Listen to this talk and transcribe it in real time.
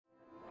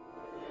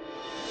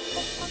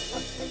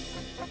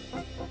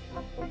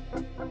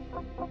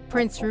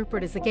Prince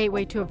Rupert is a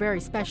gateway to a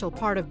very special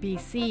part of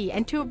BC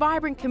and to a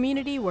vibrant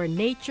community where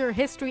nature,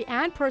 history,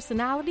 and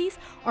personalities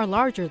are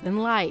larger than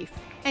life.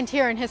 And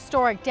here in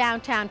historic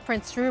downtown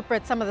Prince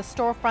Rupert, some of the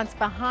storefronts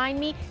behind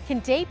me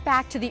can date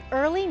back to the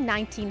early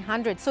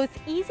 1900s, so it's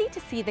easy to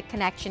see the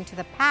connection to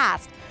the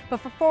past. But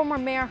for former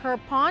Mayor Herb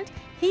Pond,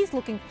 he's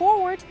looking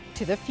forward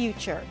to the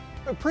future.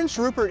 Prince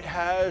Rupert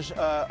has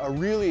a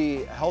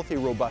really healthy,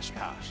 robust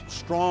past.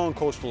 Strong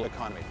coastal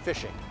economy,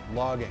 fishing,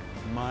 logging,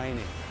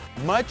 mining.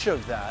 Much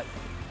of that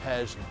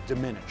has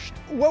diminished.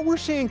 What we're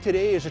seeing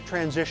today is a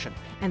transition.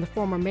 And the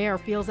former mayor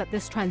feels that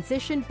this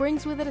transition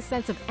brings with it a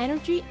sense of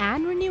energy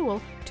and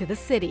renewal to the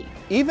city.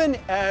 Even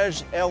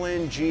as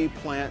LNG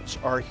plants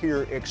are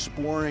here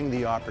exploring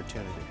the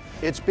opportunity,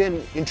 it's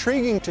been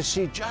intriguing to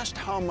see just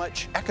how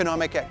much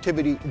economic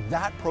activity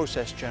that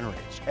process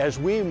generates. As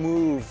we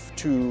move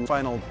to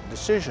final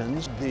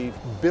decisions, the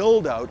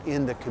build out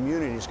in the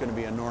community is going to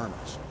be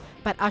enormous.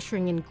 But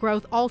ushering in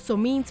growth also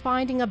means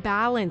finding a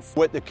balance.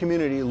 What the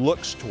community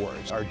looks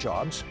towards are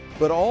jobs,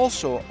 but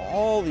also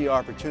all the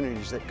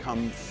opportunities that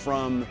come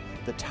from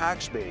the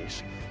tax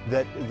base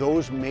that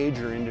those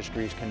major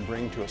industries can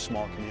bring to a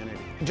small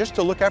community. Just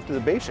to look after the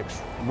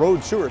basics,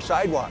 road, sewer,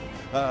 sidewalk,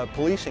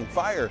 policing,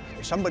 fire,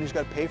 somebody's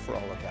got to pay for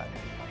all of that.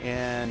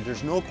 And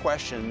there's no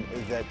question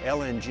that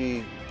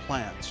LNG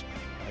plants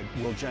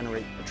will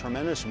generate a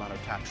tremendous amount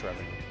of tax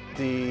revenue.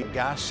 The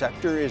gas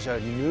sector is a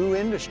new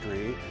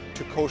industry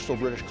to coastal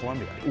British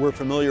Columbia. We're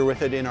familiar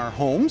with it in our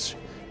homes,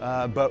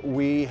 but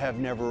we have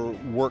never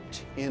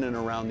worked in and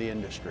around the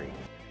industry.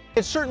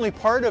 It's certainly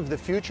part of the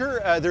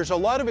future. There's a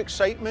lot of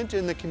excitement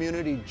in the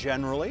community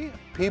generally.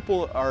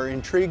 People are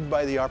intrigued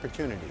by the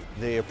opportunity.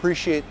 They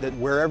appreciate that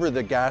wherever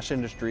the gas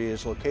industry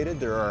is located,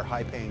 there are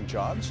high-paying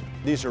jobs.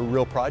 These are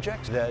real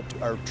projects that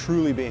are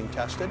truly being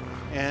tested,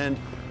 and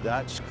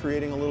that's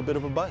creating a little bit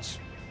of a buzz.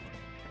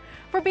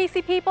 For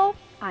BC People,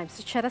 I'm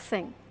Sucheta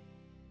Singh.